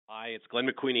it's Glenn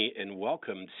McQueenie, and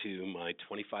welcome to my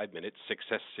 25-minute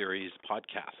Success Series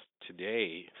podcast.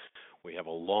 Today, we have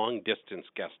a long-distance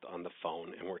guest on the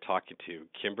phone, and we're talking to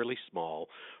Kimberly Small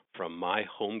from my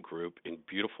home group in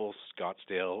beautiful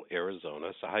Scottsdale,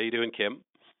 Arizona. So how are you doing, Kim?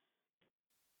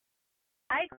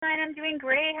 Hi, Glenn. I'm doing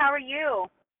great. How are you?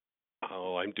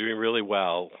 Oh, I'm doing really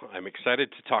well. I'm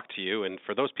excited to talk to you. And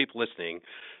for those people listening,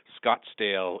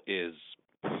 Scottsdale is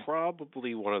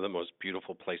probably one of the most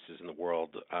beautiful places in the world.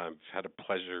 I've had a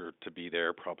pleasure to be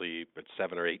there probably about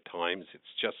 7 or 8 times. It's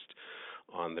just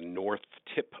on the north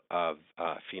tip of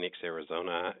Phoenix,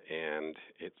 Arizona, and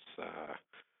it's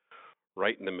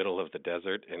right in the middle of the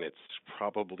desert, and it's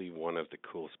probably one of the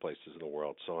coolest places in the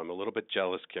world. So I'm a little bit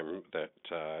jealous, Kim, that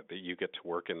you get to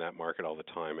work in that market all the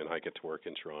time, and I get to work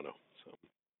in Toronto. So.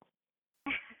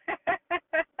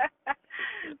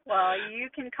 Well, you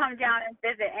can come down and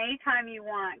visit anytime you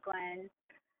want, Glenn.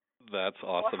 That's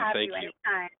awesome. We'll have Thank you you.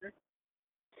 anytime.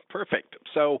 Perfect.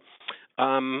 So,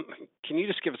 can you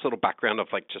just give us a little background of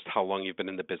just how long you've been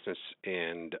in the business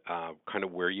and kind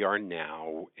of where you are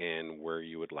now and where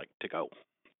you would like to go?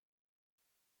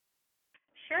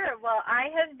 Sure. Well, I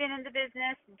have been in the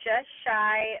business just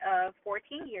shy of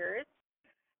 14 years,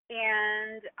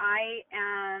 and I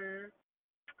am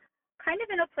kind of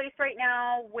in a place right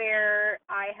now where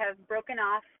I have broken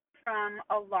off from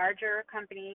a larger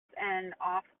company and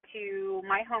off to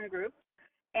my home group.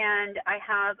 And I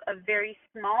have a very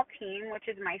small team, which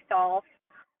is myself,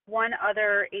 one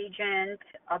other agent,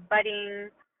 a budding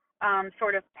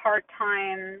sort of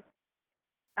part-time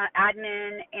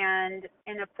admin, and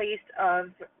in a place of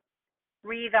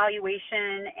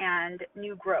reevaluation and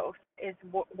new growth is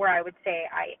where I would say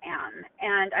I am.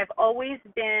 And I've always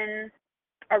been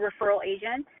a referral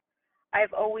agent.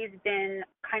 I've always been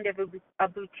kind of a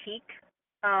boutique,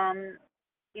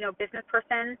 business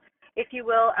person, if you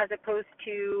will, as opposed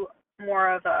to more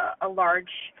of a large,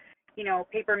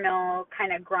 paper mill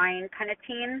kind of grind kind of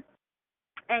team.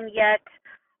 And yet,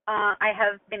 I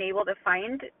have been able to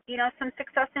find, some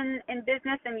success in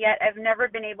business, and yet I've never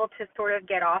been able to sort of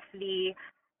get off the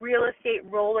real estate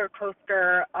roller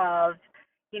coaster of,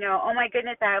 oh my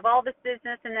goodness, I have all this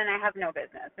business and then I have no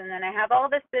business, and then I have all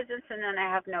this business and then I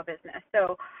have no business.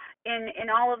 So in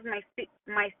all of my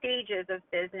stages of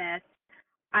business,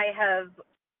 I have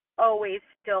always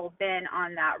still been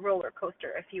on that roller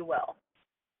coaster, if you will.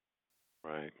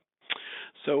 Right.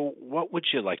 So what would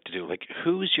you like to do?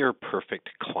 Who's your perfect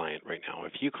client right now?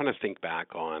 If you kind of think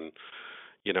back on,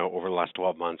 over the last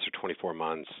 12 months or 24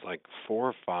 months, 4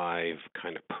 or 5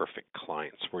 kind of perfect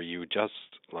clients where you just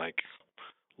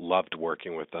loved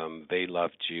working with them. They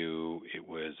loved you. It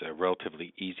was a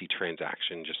relatively easy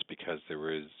transaction just because there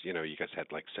was, you guys had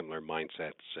similar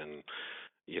mindsets and,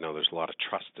 there's a lot of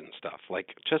trust and stuff.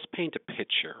 Just paint a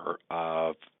picture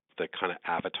of the kind of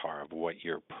avatar of what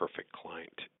your perfect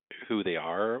client, who they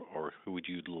are, or who would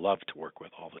you love to work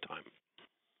with all the time?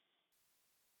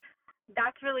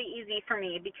 That's really easy for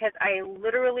me because I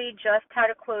literally just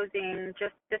had a closing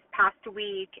just this past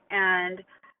week, and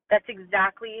that's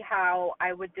exactly how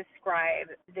I would describe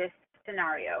this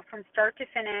scenario. From start to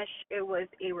finish, it was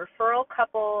a referral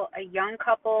couple, a young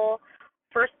couple,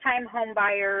 first-time home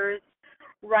buyers,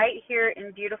 right here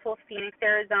in beautiful Phoenix,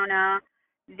 Arizona.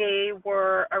 They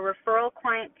were a referral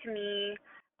client to me.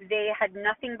 They had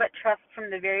nothing but trust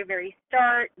from the very, very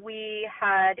start. We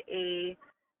had a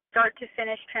start to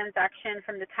finish transaction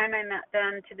from the time I met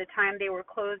them to the time they were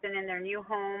closed and in their new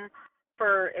home.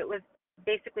 It was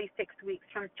basically 6 weeks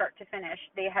from start to finish.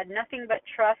 They had nothing but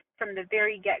trust from the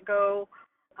very get-go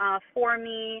for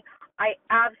me. I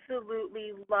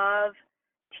absolutely love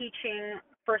teaching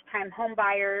first-time home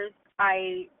buyers.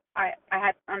 I'm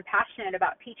passionate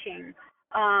about teaching.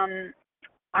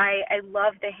 I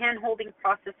love the hand-holding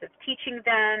process of teaching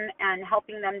them and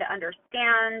helping them to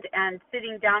understand and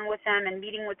sitting down with them and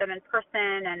meeting with them in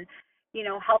person and,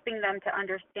 helping them to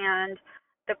understand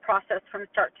the process from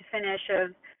start to finish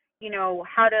of,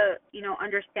 how to,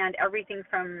 understand everything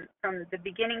from the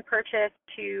beginning purchase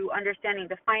to understanding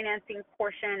the financing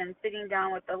portion and sitting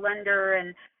down with the lender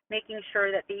and making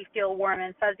sure that they feel warm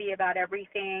and fuzzy about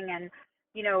everything and,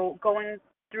 going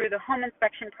through the home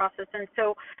inspection process. And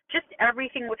so just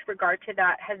everything with regard to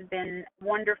that has been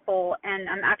wonderful. And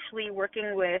I'm actually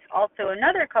working with also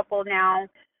another couple now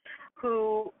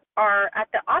who are at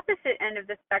the opposite end of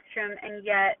the spectrum, and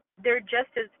yet they're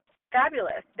just as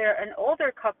fabulous. They're an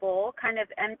older couple, kind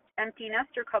of empty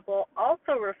nester couple,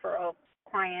 also referral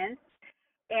clients.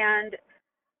 And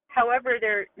however,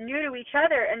 they're new to each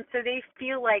other, and so they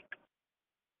feel like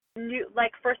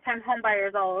first-time home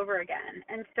buyers all over again.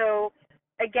 And so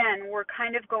again, we're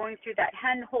kind of going through that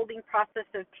hand holding process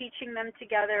of teaching them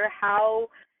together how,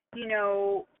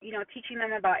 teaching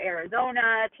them about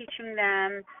Arizona, teaching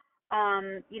them,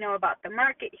 about the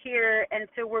market here. And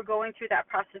so we're going through that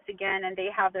process again, and they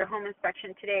have their home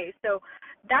inspection today. So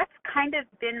that's kind of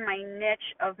been my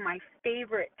niche of my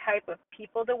favorite type of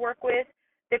people to work with,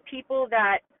 the people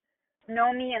that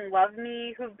know me and love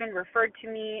me, who've been referred to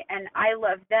me, and I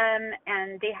love them,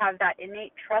 and they have that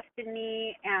innate trust in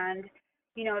me. And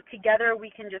together we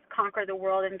can just conquer the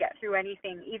world and get through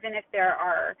anything, even if there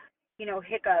are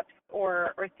hiccups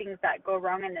or things that go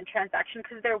wrong in the transaction,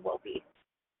 because there will be.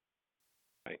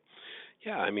 Right.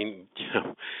 Yeah, I mean,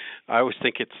 I always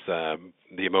think it's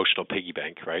the emotional piggy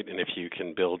bank, right? And if you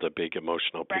can build a big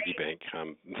emotional piggy Right.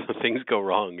 bank, things go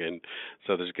wrong, and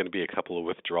so there's going to be a couple of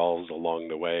withdrawals along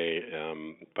the way.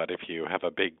 But if you have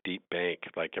a big, deep bank,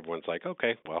 like everyone's like,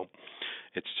 okay, well,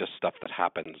 it's just stuff that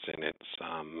happens, and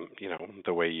it's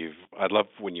the way you've. I love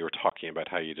when you were talking about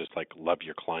how you just like love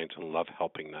your clients and love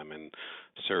helping them and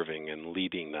serving and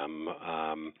leading them.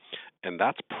 And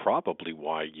that's probably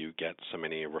why you get so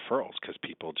many referrals, because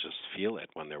people just feel it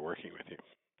when they're working with you.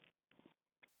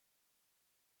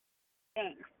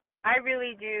 Thanks. I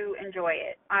really do enjoy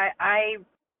it. I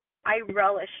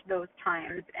relish those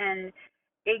times, and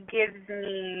it gives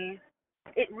me,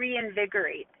 it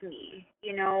reinvigorates me.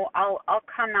 I'll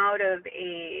come out of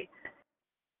a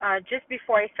just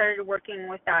before I started working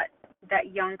with that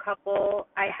young couple,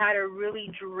 I had a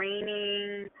really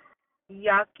draining,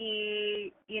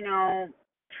 yucky,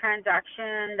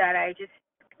 transaction that I just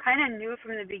kind of knew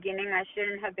from the beginning I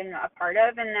shouldn't have been a part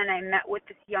of. And then I met with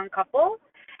this young couple,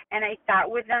 and I sat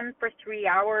with them for 3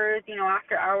 hours.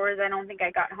 After hours, I don't think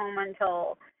I got home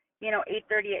until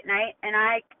 8:30 at night. And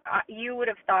you would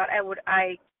have thought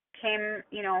I came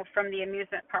from the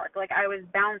amusement park. Like, I was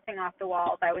bouncing off the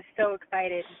walls. I was so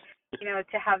excited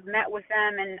to have met with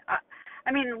them. And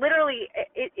I mean, literally,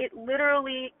 it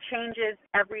literally changes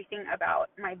everything about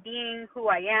my being, who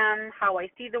I am, how I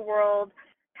see the world,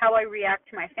 how I react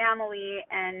to my family,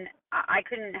 and I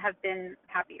couldn't have been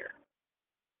happier.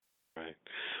 Right.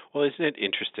 Well, isn't it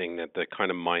interesting that the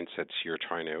kind of mindsets you're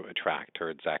trying to attract are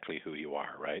exactly who you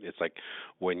are, right? It's like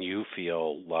when you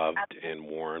feel loved and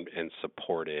warmed and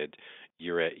supported,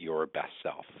 you're at your best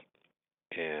self.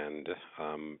 And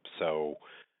so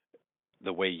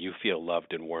the way you feel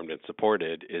loved and warmed and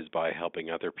supported is by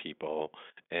helping other people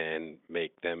and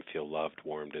make them feel loved,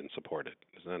 warmed, and supported.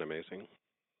 Isn't that amazing?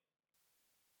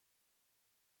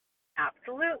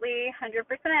 Absolutely,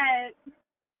 100%.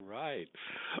 Right.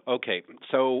 Okay.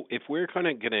 So if we're kind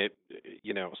of gonna,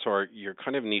 so your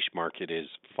kind of niche market is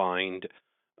find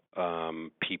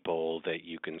people that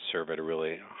you can serve at a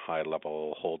really high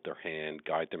level, hold their hand,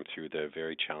 guide them through the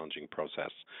very challenging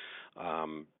process.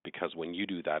 Because when you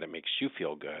do that, it makes you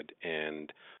feel good.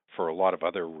 And for a lot of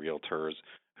other realtors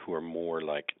who are more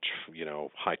like,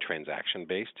 high transaction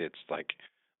based, it's like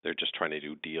they're just trying to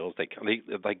do deals. They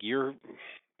like you're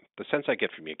the sense I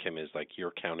get from you, Kim, is like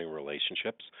you're counting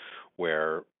relationships,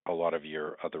 where a lot of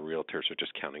your other realtors are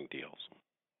just counting deals.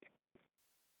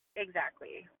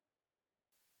 Exactly.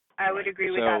 I would Right. agree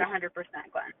with that So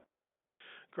 100%, Glenn.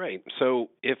 great. So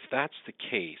if that's the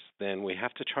case, then we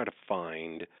have to try to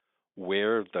find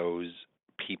where those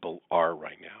people are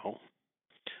right now,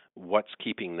 what's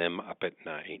keeping them up at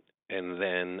night, and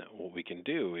then what we can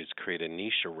do is create a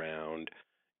niche around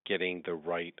getting the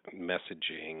right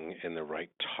messaging and the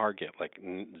right target, like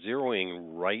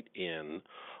zeroing right in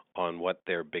on what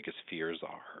their biggest fears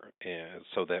are, and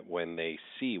so that when they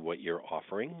see what you're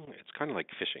offering, it's kind of like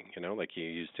fishing, like you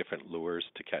use different lures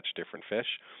to catch different fish.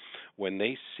 When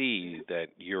they see that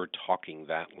you're talking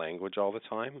that language all the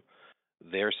time,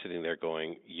 they're sitting there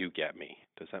going, "You get me."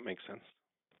 Does that make sense?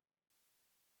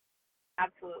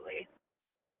 Absolutely.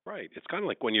 Right. It's kind of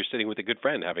like when you're sitting with a good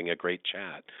friend having a great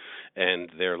chat, and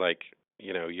they're like,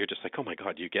 you're just like, "Oh my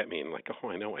God, you get me," and like, "Oh,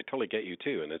 I know, I totally get you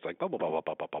too," and it's like blah blah blah blah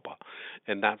blah blah blah blah,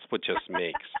 and that's what just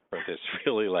makes for this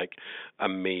really like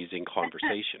amazing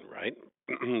conversation, right?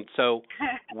 So,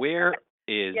 where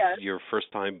is Yes. your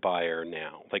first time buyer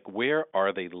now? Like, where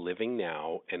are they living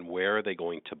now, and where are they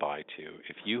going to buy to?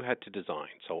 If you had to design,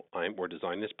 so we're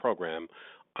designing this program.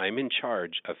 I'm in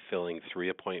charge of filling 3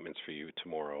 appointments for you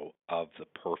tomorrow of the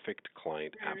perfect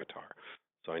client Mhm. avatar.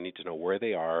 So I need to know where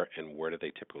they are and where do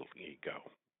they typically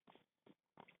go.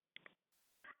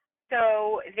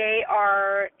 So they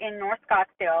are in North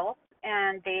Scottsdale,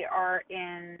 and they are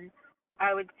in,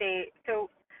 I would say, so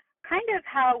kind of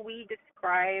how we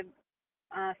describe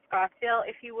Scottsdale,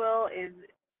 if you will, is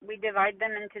we divide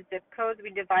them into zip codes. We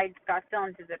divide Scottsdale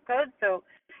into zip codes, so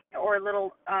or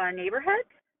little neighborhoods.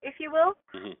 if you will.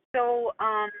 Hmm. So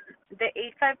the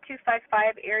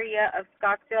 85255 area of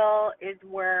Scottsdale is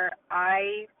where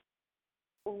I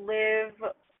live,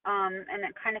 and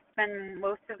I kind of spend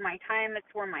most of my time.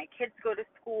 It's where my kids go to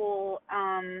school.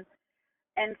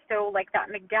 And so like that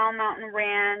McDowell Mountain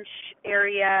Ranch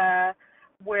area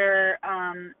where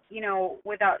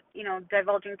without,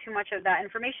 divulging too much of that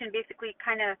information, basically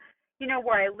kind of,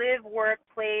 where I live, work,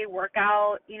 play, work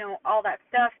out, all that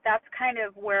stuff, that's kind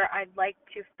of where I'd like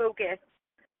to focus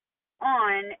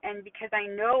on. And because I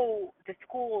know the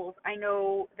schools, I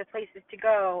know the places to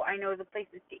go, I know the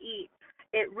places to eat,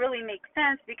 it really makes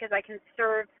sense because I can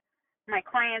serve my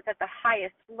clients at the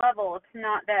highest level. It's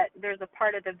not that there's a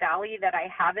part of the valley that I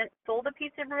haven't sold a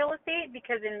piece of real estate,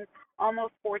 because in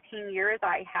almost 14 years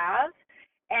I have.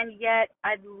 And yet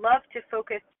I'd love to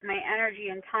focus my energy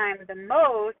and time the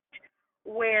most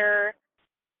where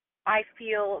I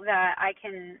feel that I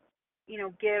can,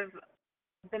 give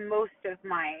the most of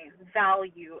my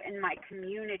value in my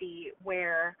community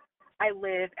where I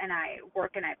live and I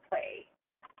work and I play,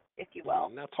 if you will.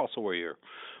 And that's also where you're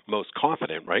most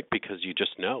confident, right? Because you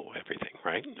just know everything,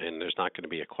 right? And there's not going to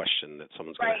be a question that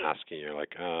someone's going to Right. ask you. You're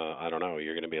like, I don't know.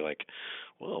 You're going to be like,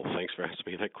 well, thanks for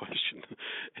asking me that question.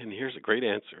 And here's a great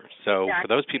answer. So for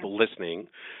those Exactly. people listening,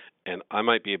 and I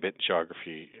might be a bit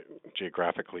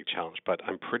geographically challenged, but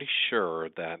I'm pretty sure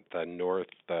that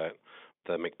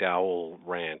the McDowell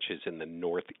Ranch is in the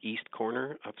northeast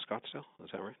corner of Scottsdale. Is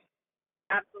that right?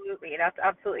 Absolutely. That's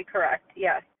absolutely correct.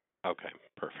 Yes. Okay,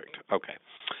 perfect. Okay.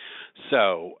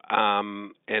 So,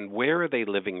 and where are they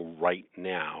living right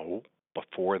now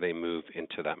before they move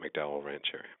into that McDowell Ranch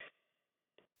area?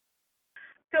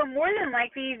 So more than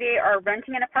likely they are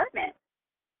renting an apartment.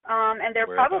 And they're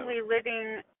Whereabouts? probably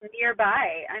living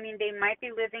nearby. I mean, they might be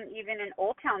living even in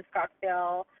Old Town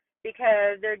Scottsdale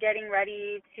because they're getting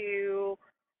ready to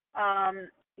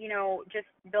just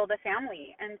build a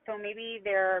family. And so maybe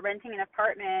they're renting an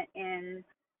apartment in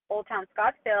Old Town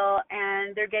Scottsdale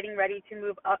and they're getting ready to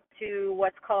move up to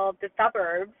what's called the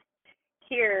suburbs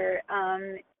here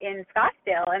in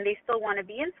Scottsdale. And they still want to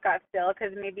be in Scottsdale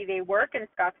because maybe they work in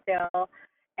Scottsdale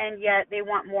and yet they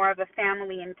want more of a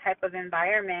family and type of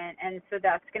environment. And so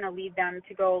that's going to lead them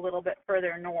to go a little bit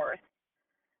further north.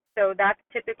 So that's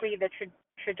typically the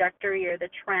trajectory or the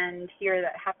trend here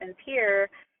that happens here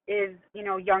is,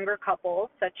 younger couples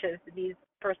such as these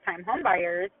first-time home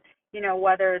buyers,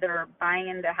 whether they're buying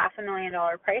in the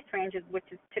 $500,000 price range, which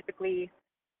is typically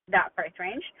that price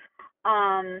range,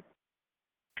 um,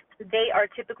 they are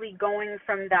typically going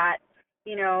from that,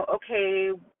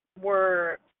 okay,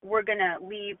 we're gonna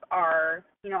leave our,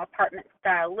 apartment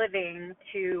style living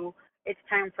to it's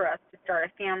time for us to start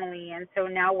a family. And so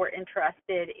now we're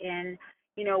interested in,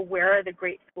 where are the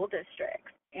great school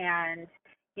districts, and,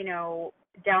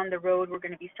 down the road we're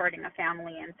going to be starting a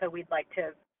family, and so we'd like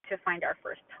to find our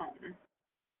first home.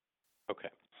 Okay.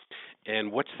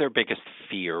 And what's their biggest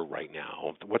fear right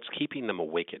now? What's keeping them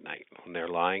awake at night when they're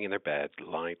lying in their bed,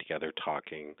 lying together,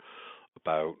 talking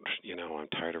about, I'm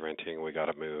tired of renting, we got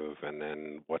to move, and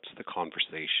then what's the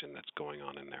conversation that's going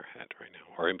on in their head right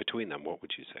now, or in between them? What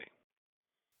would you say?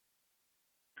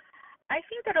 I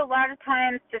think that a lot of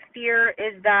times the fear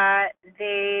is that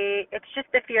it's just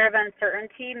the fear of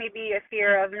uncertainty, maybe a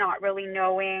fear of not really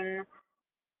knowing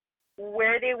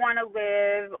where they want to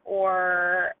live,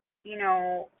 or,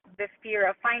 the fear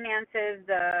of finances,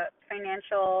 the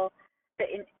financial,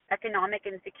 economic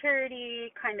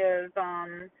insecurity, kind of,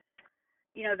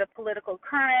 the political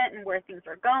current and where things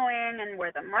are going and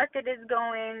where the market is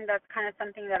going. That's kind of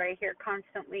something that I hear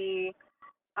constantly.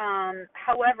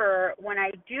 However, when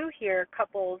I do hear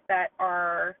couples that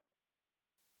are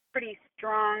pretty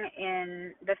strong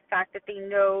in the fact that they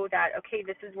know that, okay,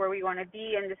 this is where we want to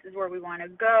be and this is where we want to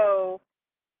go,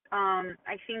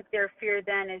 I think their fear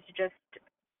then is just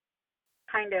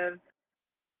kind of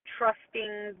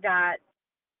trusting that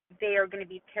they are going to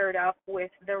be paired up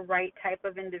with the right type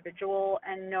of individual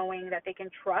and knowing that they can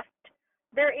trust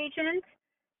their agent.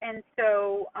 And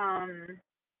so, I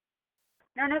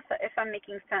don't know if I'm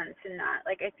making sense in that.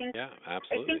 Like, Yeah, I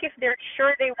absolutely. think if they're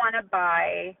sure they want to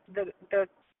buy, the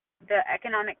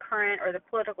economic current or the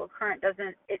political current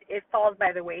doesn't, it falls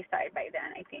by the wayside by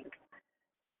then, I think.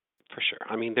 For sure.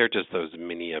 I mean, they're just those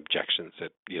mini objections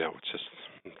that, it's just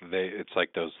it's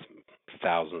like those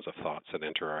thousands of thoughts that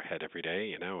enter our head every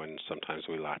day, and sometimes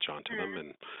we latch onto them Mm.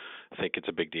 and think it's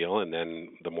a big deal, and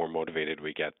then the more motivated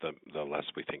we get, the less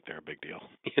we think they're a big deal.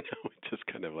 It's just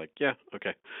kind of like, yeah,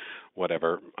 okay,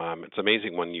 whatever. It's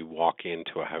amazing when you walk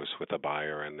into a house with a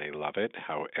buyer and they love it,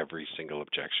 how every single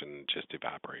objection just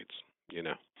evaporates, you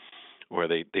know. Where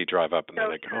they drive up and they're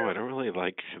So like, oh, I true. don't really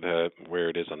like the where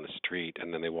it is on the street,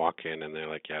 and then they walk in and they're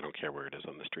like, yeah, I don't care where it is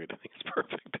on the street. I think it's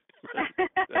perfect.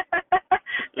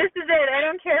 This is it. I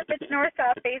don't care if it's north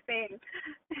south facing.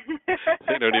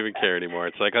 They don't even care anymore.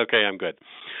 It's like, okay, I'm good.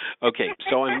 Okay,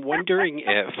 so I'm wondering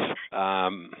if,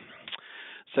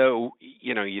 so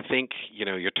you think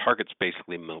your target's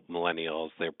basically millennials.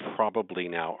 They're probably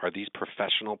now. Are these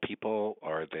professional people?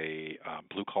 Are they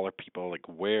blue collar people? Like,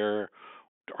 where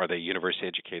are they? University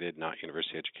educated, not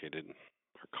university educated,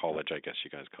 or college? I guess you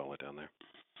guys call it down there.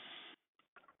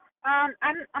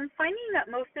 I'm finding that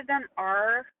most of them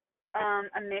are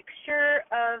a mixture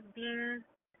of being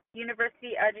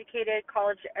university educated,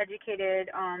 college educated,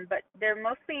 but they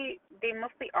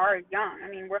mostly are young. I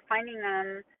mean, we're finding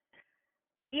them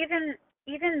even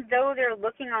even though they're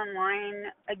looking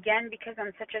online again because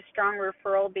I'm such a strong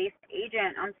referral based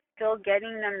agent, I'm still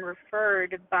getting them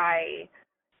referred by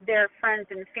their friends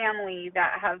and family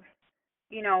that have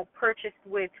purchased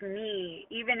with me,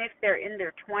 even if they're in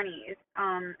their 20s.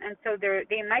 And so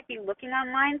they might be looking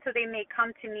online, so they may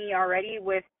come to me already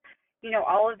with,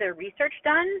 all of their research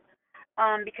done,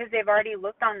 because they've already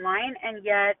looked online, and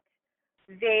yet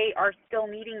they are still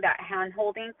needing that hand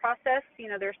holding process.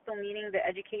 They're still needing the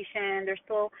education.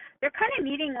 They're kind of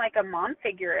needing like a mom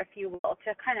figure, if you will,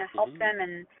 to kind of help Hmm.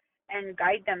 them and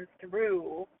guide them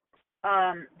through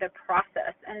the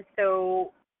process. And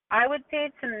so I would say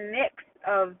it's a mix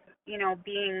of,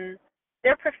 being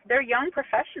they're young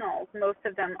professionals, most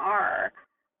of them are.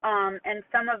 And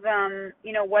some of them,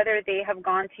 whether they have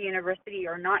gone to university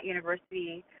or not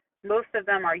university, most of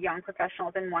them are young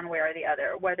professionals in one way or the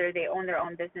other, whether they own their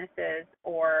own businesses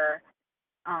or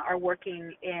are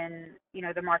working in,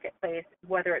 the marketplace,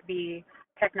 whether it be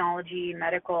technology,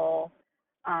 medical,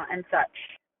 and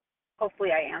such. Hopefully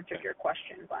I answered Okay. your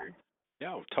question, Glenn.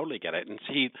 Yeah, totally get it. And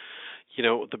see,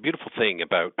 the beautiful thing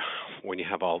about when you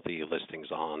have all the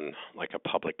listings on like a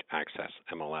public access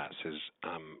MLS is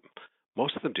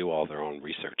most of them do all their own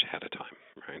research ahead of time,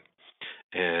 right?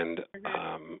 And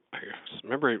Mhm. I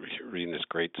remember reading this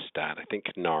great stat. I think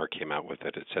NAR came out with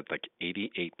it. It said like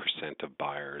 88% of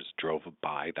buyers drove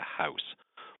by the house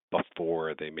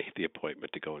before they made the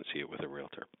appointment to go and see it with a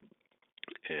realtor.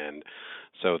 And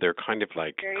so they're kind of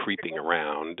like Very creeping true.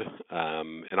 around.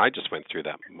 And I just went through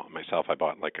that myself. I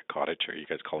bought like a cottage, or you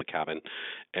guys call it a cabin.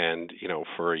 And,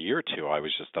 for a year or two, I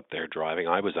was just up there driving.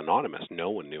 I was anonymous. No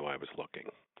one knew I was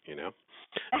looking, you know,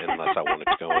 unless I wanted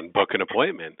to go and book an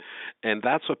appointment. And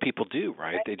that's what people do,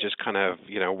 right? They Right, just kind of,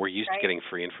 we're used to right, getting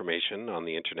free information on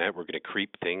the internet. We're going to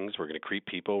creep things. We're going to creep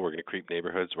people. We're going to creep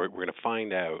neighborhoods. We're going to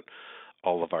find out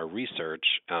all of our research,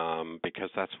 because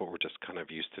that's what we're just kind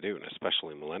of used to doing,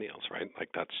 especially millennials, right? Like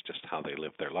that's just how they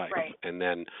live their life. right. And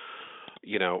then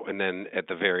at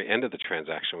the very end of the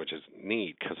transaction, which is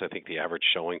neat because I think the average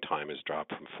showing time has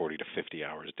dropped from 40 to 50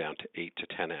 hours down to 8 to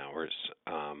 10 hours,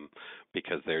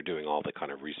 because they're doing all the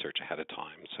kind of research ahead of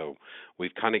time. So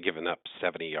we've kind of given up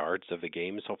 70 yards of the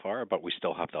game so far, but we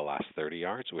still have the last 30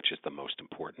 yards, which is the most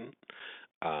important,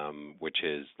 which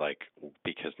is like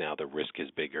because now the risk is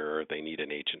bigger. They need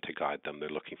an agent to guide them. They're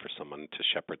looking for someone to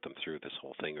shepherd them through this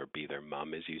whole thing or be their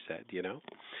mom, as you said.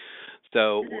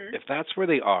 So Mhm. if that's where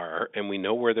they are and we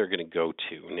know where they're going to go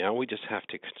to, now we just have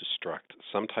to construct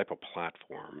some type of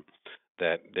platform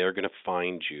that they're going to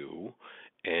find you,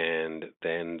 and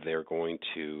then they're going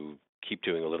to keep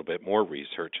doing a little bit more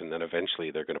research, and then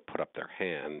eventually they're going to put up their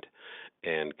hand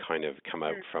and kind of come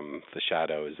out Mhm. from the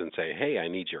shadows and say, hey, I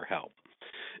need your help.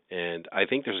 And I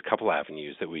think there's a couple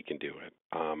avenues that we can do it.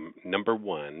 Number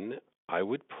one, I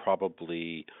would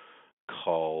probably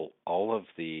call all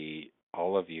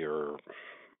of your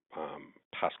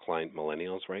past client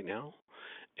millennials right now,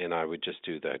 and I would just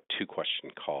do the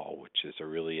 2-question call, which is a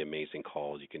really amazing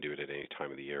call. You can do it at any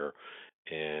time of the year,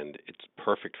 and it's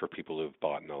perfect for people who've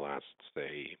bought in the last,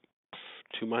 say,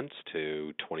 2 months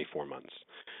to 24 months.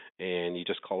 And you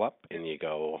just call up and you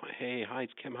go, hey, hi,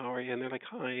 it's Kim, how are you? And they're like,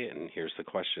 hi, and here's the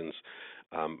questions.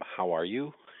 How are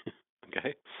you?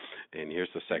 Okay. And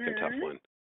here's the second tough Mhm. one.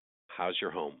 How's your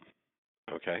home?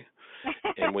 Okay.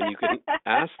 And when you can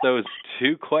ask those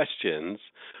 2 questions,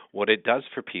 what it does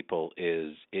for people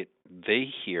is they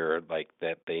hear like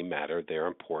that they matter, they're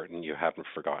important, you haven't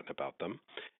forgotten about them,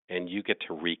 and you get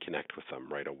to reconnect with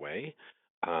them right away.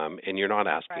 And you're not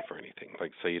asking Right, for anything.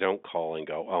 Like so you don't call and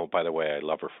go, oh, by the way, I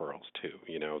love referrals too.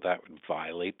 That would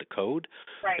violate the code.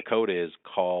 The right. code is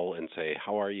call and say,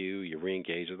 how are you? You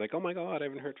re-engage. It's like, oh my God, I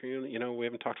haven't heard from you. We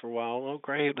haven't talked for a while. Oh,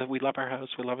 great. We love our house.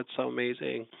 We love it. So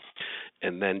amazing.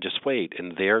 And then just wait,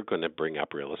 and they're going to bring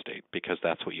up real estate because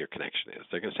that's what your connection is.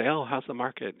 They're going to say, oh, how's the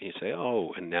market? And you say,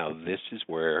 oh, and now this is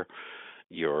where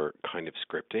your kind of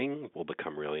scripting will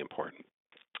become really important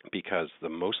because the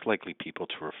most likely people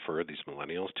to refer these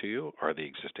millennials to you are the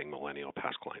existing millennial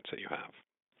past clients that you have.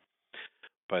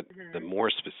 But the Mhm. more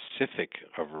specific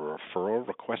of a referral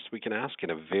request we can ask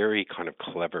in a very kind of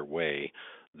clever way,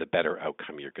 the better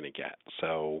outcome you're going to get.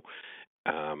 So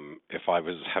if I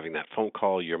was having that phone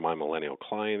call, you're my millennial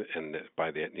client, and by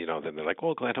the then they're like,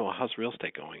 "Well, Glenn, how's real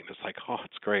estate going?" And it's like, "Oh,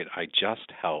 it's great. I just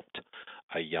helped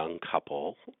a young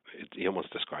couple." He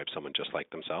almost describes someone just like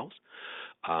themselves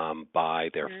buy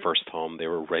their Mhm. first home. They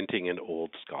were renting in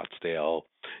old Scottsdale.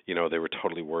 They were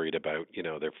totally worried about,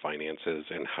 their finances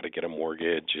and how to get a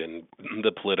mortgage and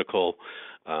the political,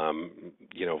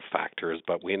 factors.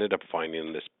 But we ended up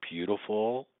finding this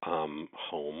beautiful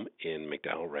home in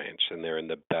McDowell Ranch, and they're in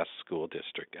the best school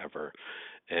district ever.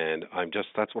 And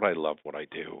that's what I love what I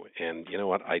do. And you know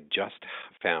what? I just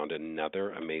found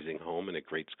another amazing home in a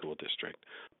great school district,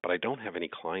 but I don't have any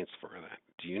clients for that.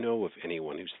 Do you know of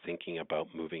anyone who's thinking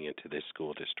about moving into this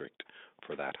school district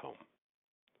for that home?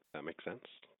 Does that make sense?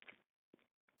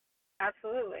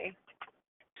 Absolutely.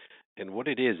 And what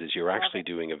it is you're I love actually it.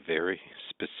 doing a very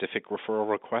specific referral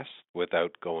request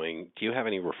without going, do you have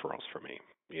any referrals for me?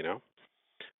 You know?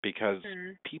 Because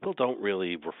Mhm. people don't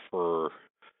really refer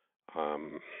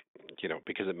um,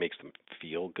 because it makes them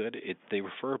feel good. They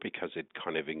refer because it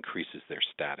kind of increases their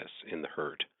status in the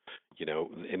herd.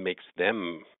 It makes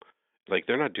them like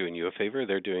they're not doing you a favor.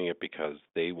 They're doing it because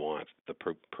they want the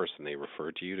person they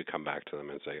referred to you to come back to them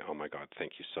and say, "Oh my God,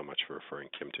 thank you so much for referring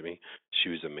Kim to me. She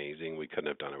was amazing. We couldn't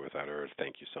have done it without her.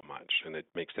 Thank you so much." And it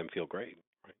makes them feel great.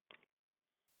 Right?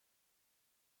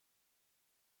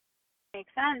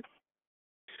 Makes sense.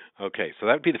 Okay, so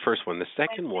that would be the first one. The And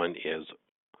second one is,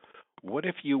 what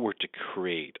if you were to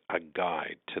create a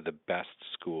guide to the best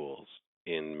schools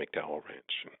in McDowell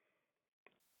Ranch?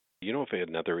 Do you know if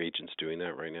another agent's doing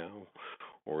that right now?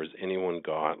 Or has anyone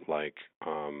got like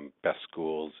best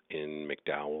schools in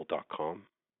McDowell.com?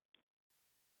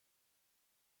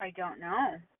 I don't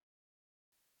know.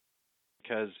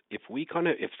 Because if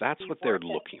that's Be what they're worth it.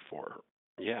 looking for,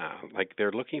 yeah, like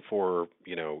they're looking for,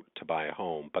 to buy a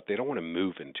home, but they don't want to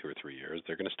move in 2 or 3 years.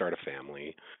 They're going to start a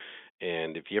family.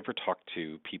 And if you ever talk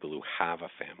to people who have a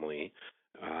family,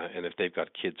 and if they've got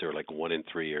kids who are like 1 and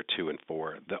 3 or 2 and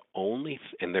 4,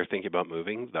 and they're thinking about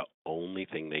moving, the only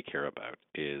thing they care about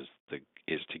is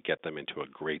to get them into a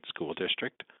great school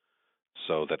district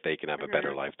so that they can have a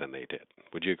better Mhm. life than they did.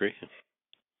 Would you agree?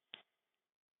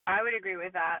 I would agree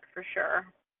with that for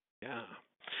sure. Yeah.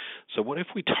 So what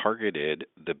if we targeted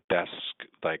the best,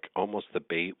 like almost the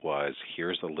bait was,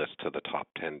 here's a list of the top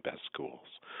 10 best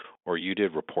schools, or you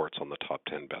did reports on the top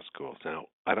 10 best schools. Now,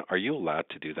 are you allowed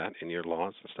to do that in your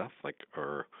laws and stuff? Like,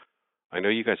 or I know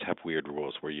you guys have weird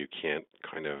rules where you can't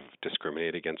kind of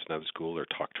discriminate against another school or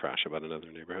talk trash about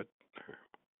another neighborhood.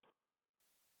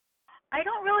 I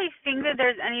don't really think that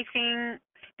there's anything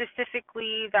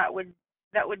specifically that would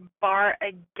bar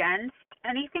against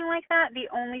anything like that. The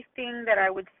only thing that I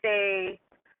would say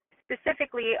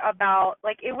specifically about,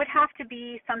 like, it would have to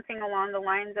be something along the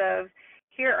lines of,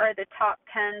 here are the top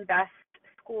 10 best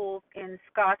schools in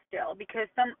Scottsdale, because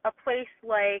a place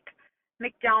like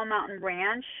McDowell Mountain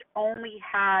Ranch only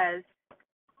has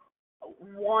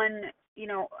one,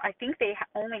 I think they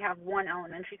only have one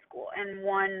elementary school and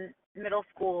one middle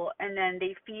school, and then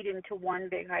they feed into one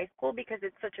big high school because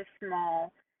it's such a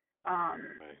small um,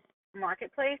 Right.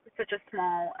 marketplace. It's such a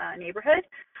small neighborhood.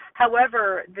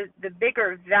 However, the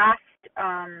bigger, vast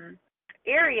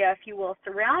area, if you will,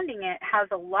 surrounding it has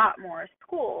a lot more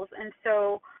schools, and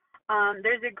so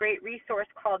there's a great resource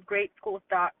called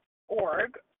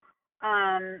greatschools.org,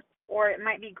 or it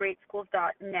might be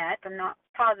greatschools.net. I'm not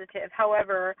positive.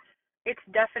 However, it's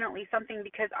definitely something,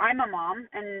 because I'm a mom,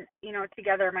 and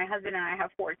together my husband and I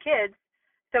have 4 kids.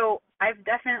 So I've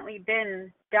definitely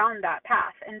been down that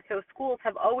path, and so schools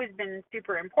have always been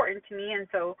super important to me, and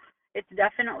so it's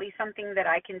definitely something that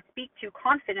I can speak to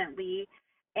confidently,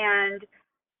 and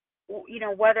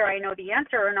whether I know the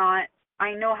answer or not,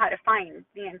 I know how to find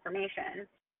the information.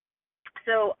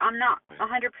 So I'm not Right.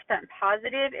 100%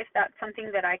 positive if that's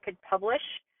something that I could publish.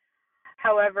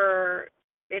 However,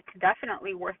 it's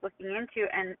definitely worth looking into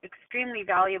and extremely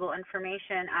valuable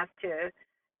information as to,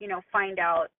 find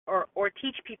out or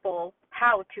teach people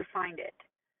how to find it.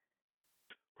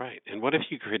 Right. And what if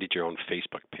you created your own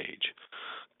Facebook page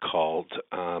called,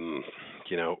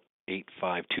 you know,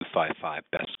 85255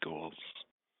 Best Schools,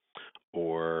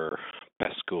 or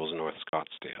Best Schools in North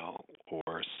Scottsdale,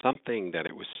 or something that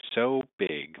it was so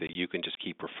big that you can just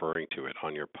keep referring to it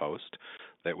on your post,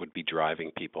 that would be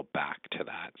driving people back to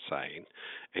that site.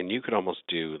 And you could almost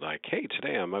do like, hey,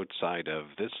 today I'm outside of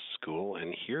this school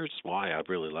and here's why I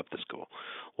really love the school.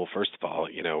 Well, first of all,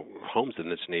 homes in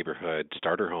this neighborhood,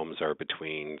 starter homes are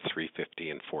between 350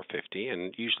 and 450,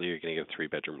 and usually you're going to get a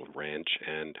three-bedroom ranch,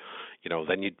 and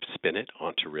then you'd spin it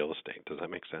onto real estate. Does that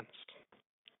make sense?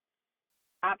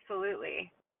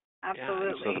 Absolutely. Yeah,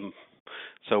 and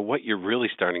so Absolutely. what you're really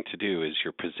starting to do is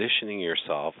you're positioning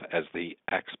yourself as the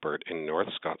expert in North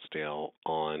Scottsdale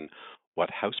on what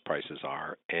house prices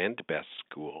are and best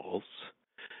schools,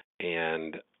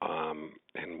 and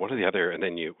one of the other, and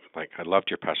then you, like, I loved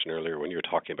your passion earlier when you were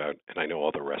talking about, and I know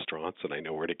all the restaurants and I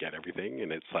know where to get everything,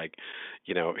 and it's like,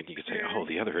 and you could say, oh, Mhm.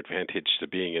 the other advantage to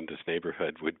being in this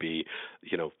neighborhood would be,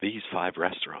 these five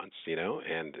restaurants,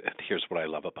 and here's what I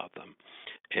love about them.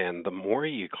 And the more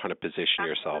you kind of position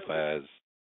yourself Absolutely. as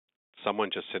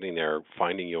someone just sitting there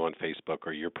finding you on Facebook,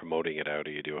 or you're promoting it out,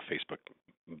 or you do a Facebook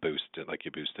boost, like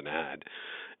you boost an ad,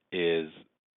 is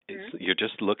it's Mhm. you're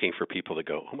just looking for people to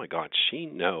go, oh my God, she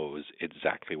knows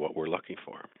exactly what we're looking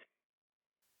for.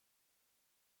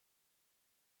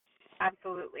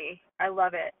 Absolutely. I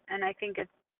love it. And I think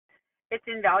it's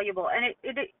invaluable. And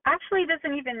it actually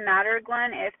doesn't even matter,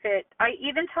 Glenn, if I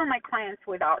even tell my clients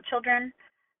without children.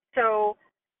 So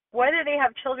whether they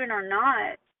have children or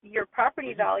not, your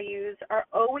property Hmm. values are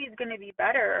always going to be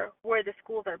better where the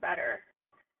schools are better.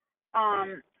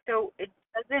 Right. So it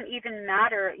doesn't even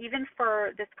matter, even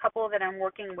for this couple that I'm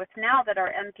working with now that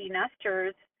are empty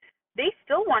nesters, they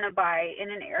still want to buy in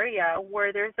an area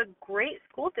where there's a great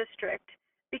school district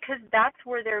because that's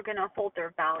where they're going to hold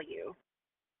their value.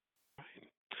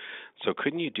 So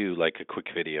couldn't you do like a quick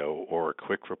video or a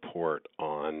quick report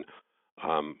on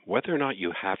whether or not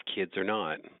you have kids or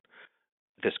not?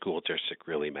 The school district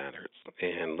really matters.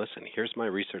 And listen, here's my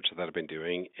research that I've been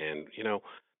doing, and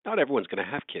not everyone's going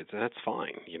to have kids, and that's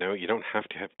fine. You don't have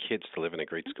to have kids to live in a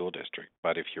great school district.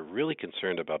 But if you're really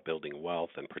concerned about building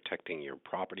wealth and protecting your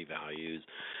property values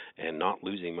and not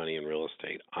losing money in real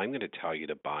estate, I'm going to tell you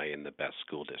to buy in the best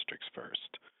school districts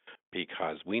first,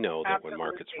 because we know that when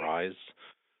markets Absolutely. rise,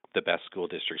 the best school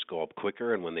districts go up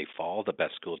quicker, and when they fall, the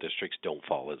best school districts don't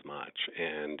fall as much.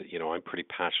 And I'm pretty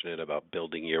passionate about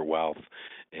building your wealth,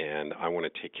 and I want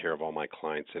to take care of all my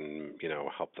clients and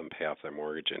help them pay off their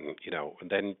mortgage, and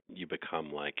then you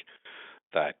become like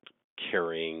that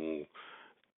caring,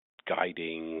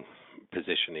 guiding,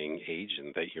 positioning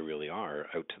agent that you really are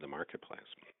out to the marketplace.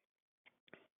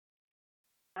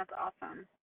 That's awesome.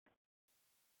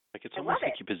 Like, it's I almost love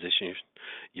like it. you position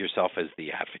yourself as the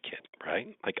advocate,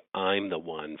 right? Like, I'm the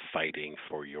one fighting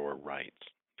for your rights,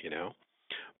 you know?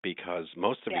 Because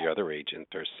most of Yes. your other agents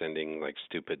are sending like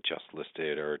stupid just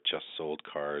listed or just sold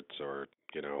cards, or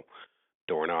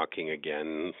door knocking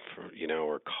again, for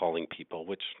or calling people,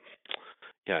 which,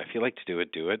 yeah, if you like to do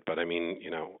it, but I mean,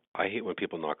 I hate when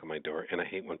people knock on my door, and I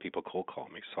hate when people cold call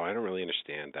me, so I don't really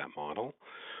understand that model,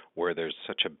 where there's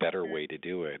such a better Mhm. way to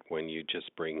do it when you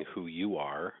just bring who you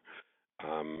are,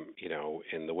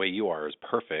 and the way you are is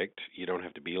perfect. You don't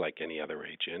have to be like any other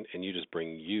agent, and you just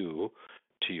bring you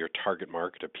to your target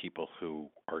market of people who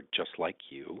are just like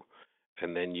you,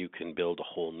 and then you can build a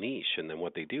whole niche. And then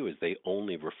what they do is they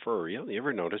only refer. You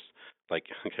ever notice, like,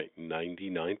 okay,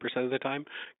 99% of the time,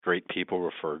 great people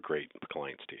refer great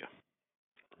clients to you.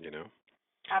 You know,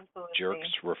 jerks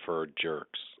Absolutely. refer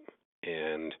jerks,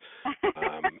 and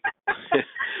um,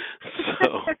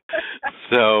 so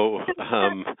so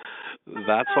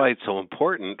that's why it's so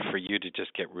important for you to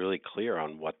just get really clear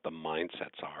on what the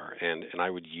mindsets are, and I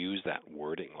would use that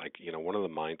wording, like, one of the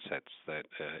mindsets that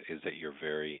is that you're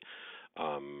very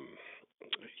um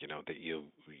that you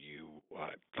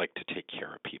like to take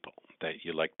care of people, that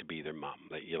you like to be their mom,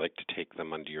 that you like to take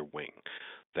them under your wing,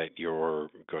 that you're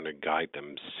going to guide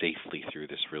them safely through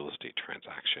this real estate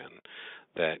transaction,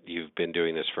 that you've been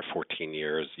doing this for 14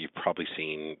 years, you've probably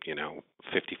seen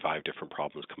 55 different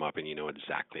problems come up, and you know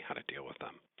exactly how to deal with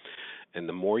them. And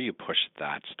the more you push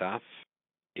that stuff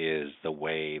is the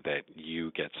way that you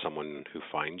get someone who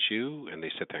finds you, and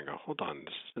they sit there and go, hold on, this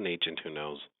is an agent who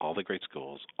knows all the great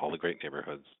schools, all the great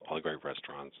neighborhoods, all the great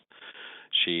restaurants.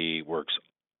 She works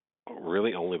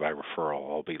really only by referral.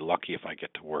 I'll be lucky if I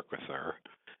get to work with her.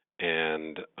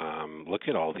 And look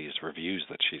at all these reviews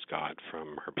that she's got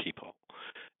from her people.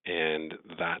 And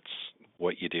that's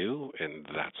what you do, and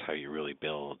that's how you really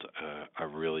build a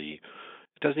really,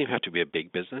 it doesn't even have to be a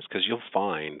big business, because you'll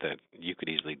find that you could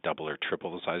easily double or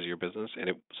triple the size of your business, and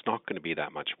it's not going to be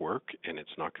that much work, and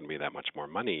it's not going to be that much more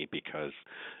money, because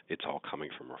it's all coming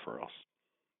from referrals.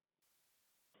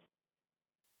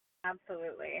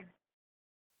 Absolutely.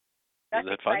 Isn't That's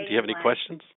that fun? Do you have exciting, any Glenn.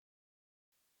 questions?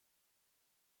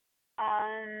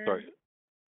 Um, Sorry.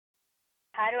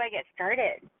 how do I get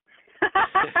started?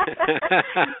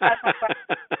 That's my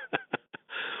question.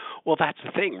 Well, that's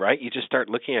the thing, right? You just start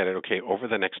looking at it, okay, over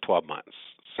the next 12 months.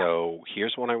 Yeah. So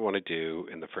here's what I want to do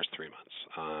in the first 3 months.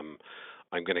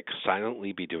 I'm going to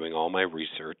silently be doing all my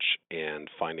research and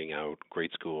finding out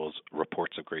great schools,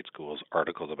 reports of great schools,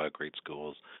 articles about great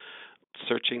schools,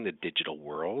 searching the digital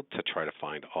world to try to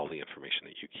find all the information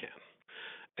that you can.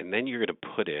 And then you're going to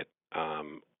put it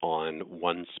on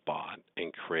one spot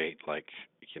and create, like,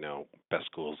 best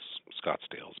schools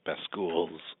Scottsdale's, best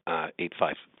schools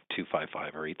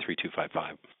 85255 or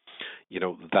 83255.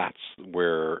 That's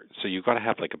where, so you've got to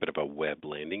have like a bit of a web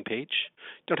landing page.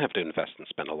 You don't have to invest and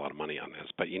spend a lot of money on this,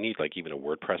 but you need like even a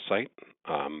WordPress site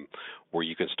where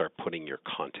you can start putting your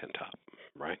content up,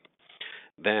 right?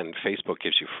 Then Facebook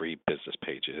gives you free business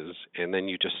pages, and then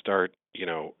you just start,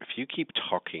 if you keep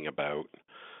talking about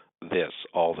this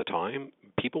all the time,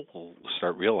 people will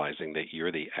start realizing that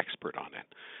you're the expert on it.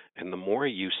 And the more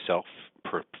you self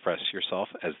profess yourself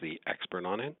as the expert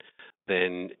on it,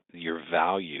 then your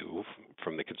value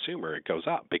from the consumer, it goes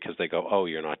up because they go, oh,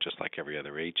 you're not just like every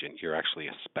other agent. You're actually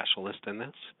a specialist in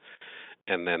this.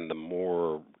 And then the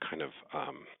more kind of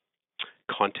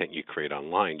content you create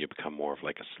online, you become more of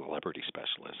like a celebrity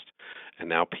specialist. And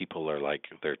now people are like,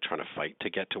 they're trying to fight to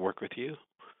get to work with you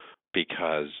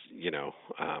because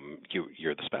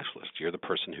you're the specialist. You're the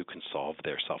person who can solve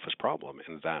their selfish problem,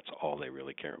 and that's all they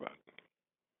really care about.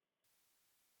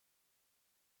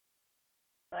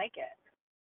 I like it.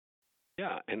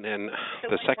 Yeah, and then So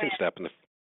the second win-win. step,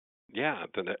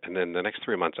 and then the next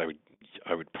 3 months,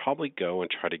 I would probably go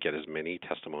and try to get as many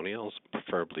testimonials,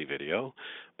 preferably video,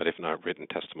 but if not, written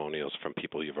testimonials from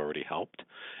people you've already helped.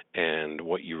 And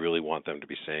what you really want them to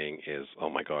be saying is, "Oh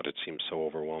my God, it seems so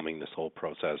overwhelming, this whole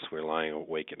process. We're lying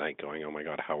awake at night, going, oh my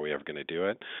God, how are we ever going to do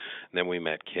it?" And then we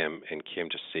met Kim, and Kim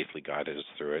just safely guided us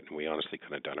through it, and we honestly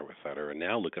couldn't have done it without her. And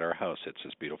now look at our house; it's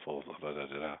this beautiful. Blah, blah,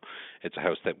 blah, blah. It's a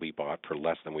house that we bought for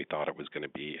less than we thought it was going to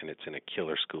be, and it's in a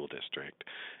killer school district.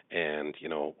 And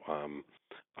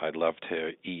I'd love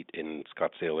to eat in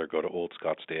Scottsdale or go to Old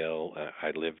Scottsdale.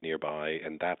 I live nearby,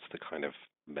 and that's the kind of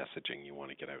messaging you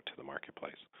want to get out to the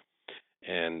marketplace.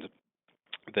 And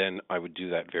then I would do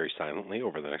that very silently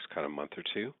over the next kind of month or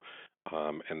two,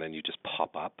 and then you just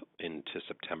pop up into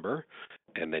September,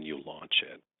 and then you launch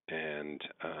it.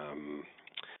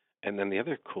 And then the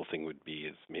other cool thing would be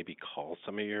is maybe call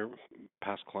some of your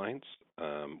past clients.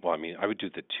 Well, I mean, I would do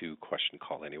the 2-question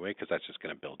call anyway because that's just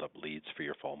going to build up leads for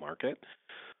your fall market.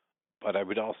 But I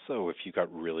would also, if you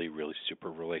got really, really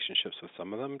super relationships with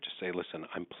some of them, just say, listen,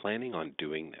 I'm planning on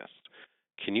doing this.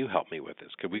 Can you help me with this?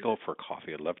 Could we go for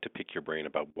coffee? I'd love to pick your brain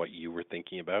about what you were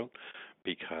thinking about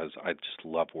because I just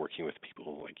love working with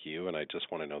people like you, and I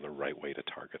just want to know the right way to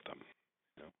target them.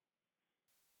 You know?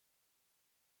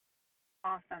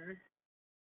 Awesome.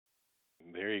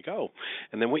 There you go.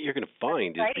 And then what you're going to That's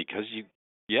find is exciting. because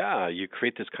you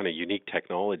create this kind of unique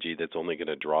technology that's only going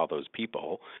to draw those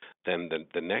people, then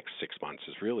the next 6 months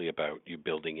is really about you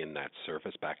building in that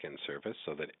service, back end service,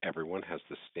 so that everyone has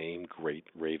the same great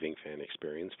raving fan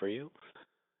experience for you.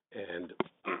 And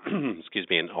excuse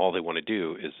me, and all they want to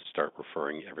do is start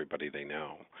referring everybody they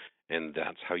know. And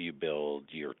that's how you build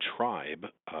your tribe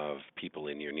of people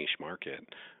in your niche market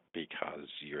because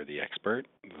you're the expert.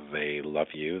 They love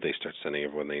you. They start sending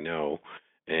everyone they know,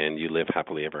 and you live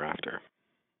happily ever after.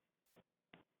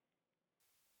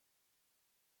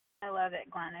 I love it,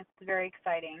 Glenn. It's very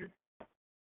exciting.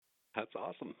 That's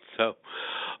awesome. So,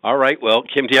 all right. Well,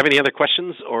 Kim, do you have any other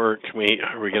questions, or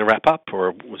are we going to wrap up,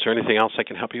 or was there anything else I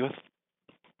can help you with?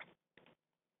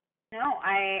 No,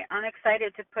 I'm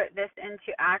excited to put this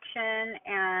into action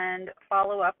and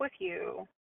follow up with you.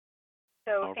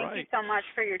 So All thank you right. so much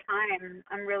for your time.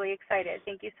 I'm really excited.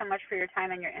 Thank you so much for your time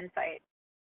and your insight.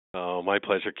 Oh, my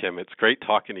pleasure, Kim. It's great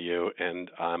talking to you, and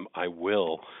I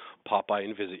will pop by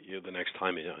and visit you the next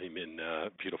time I'm in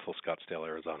beautiful Scottsdale,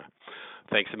 Arizona.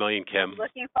 Thanks a million, Kim.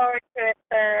 Looking forward to it,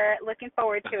 sir. Looking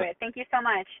forward to it. Thank you so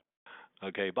much.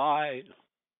 Okay, bye.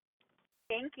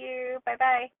 Thank you.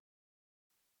 Bye-bye.